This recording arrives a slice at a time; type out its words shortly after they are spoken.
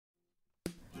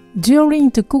During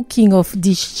the cooking of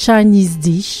this Chinese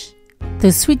dish,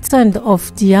 the sweet scent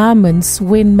of the almonds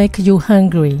will make you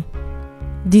hungry.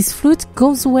 This fruit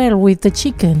goes well with the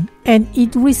chicken and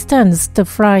it withstands the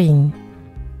frying.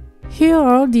 Here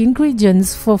are the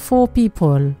ingredients for 4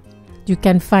 people. You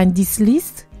can find this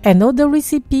list and other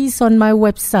recipes on my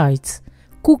website,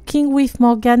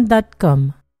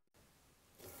 cookingwithmorgane.com.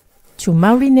 To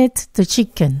marinate the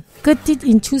chicken, cut it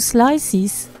into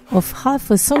slices of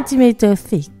 1/2 centimeter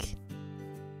thick.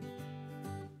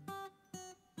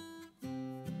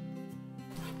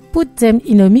 Put them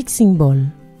in a mixing bowl.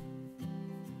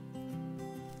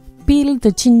 Peel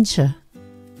the ginger.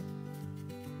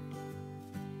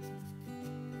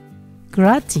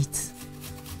 Grate it.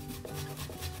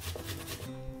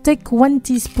 Take 1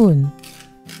 teaspoon.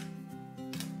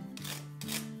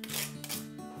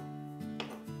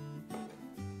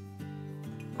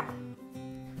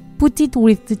 Put it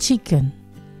with the chicken.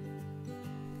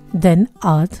 Then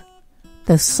add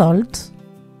the salt,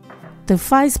 the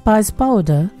 5 spice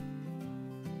powder,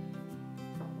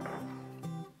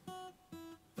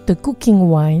 the cooking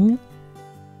wine,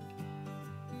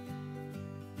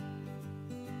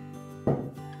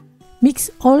 mix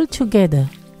all together.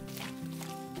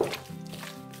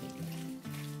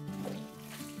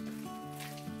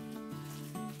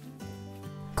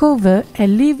 Cover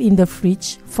and leave in the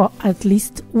fridge for at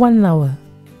least 1 hour.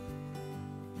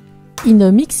 In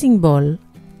a mixing bowl,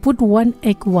 put 1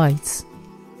 egg white.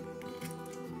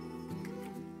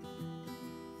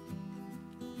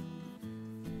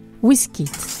 Whisk it.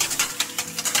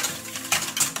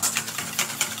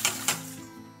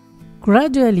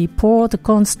 Gradually pour the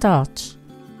cornstarch.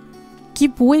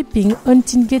 Keep whipping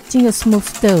until getting a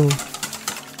smooth dough.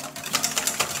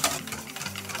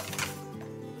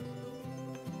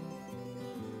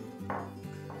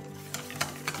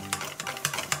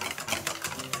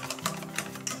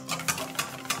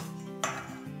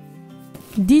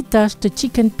 Detach the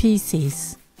chicken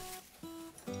pieces.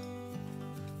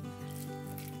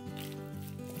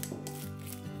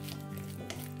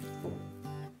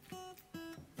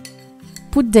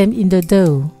 Put them in the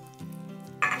dough.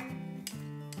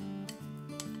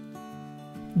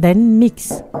 Then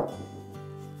mix.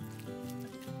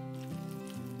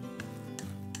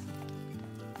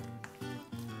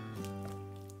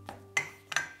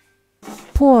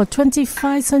 Pour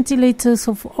 25 centiliters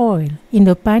of oil in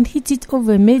a pan heated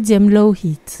over medium-low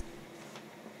heat.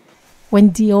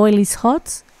 When the oil is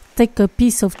hot, take a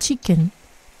piece of chicken,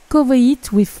 cover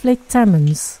it with flaked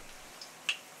almonds.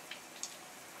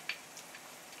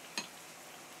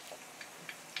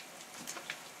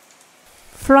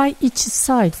 Fry each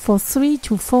side for 3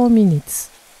 to 4 minutes.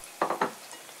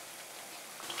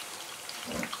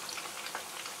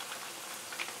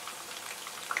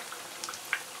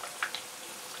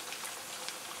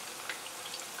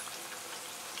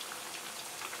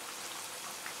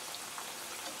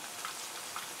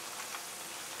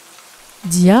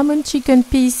 The almond chicken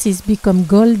pieces become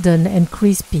golden and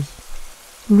crispy.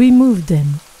 Remove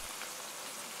them.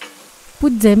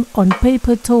 Put them on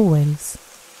paper towels.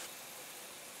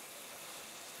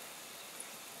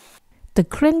 The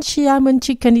crunchy almond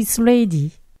chicken is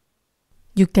ready.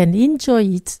 You can enjoy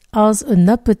it as an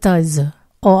appetizer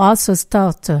or as a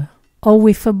starter, or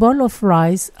with a bowl of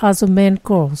rice as a main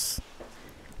course.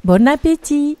 Bon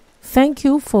appétit! Thank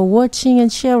you for watching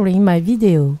and sharing my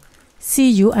video.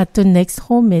 See you at the next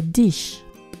homemade dish.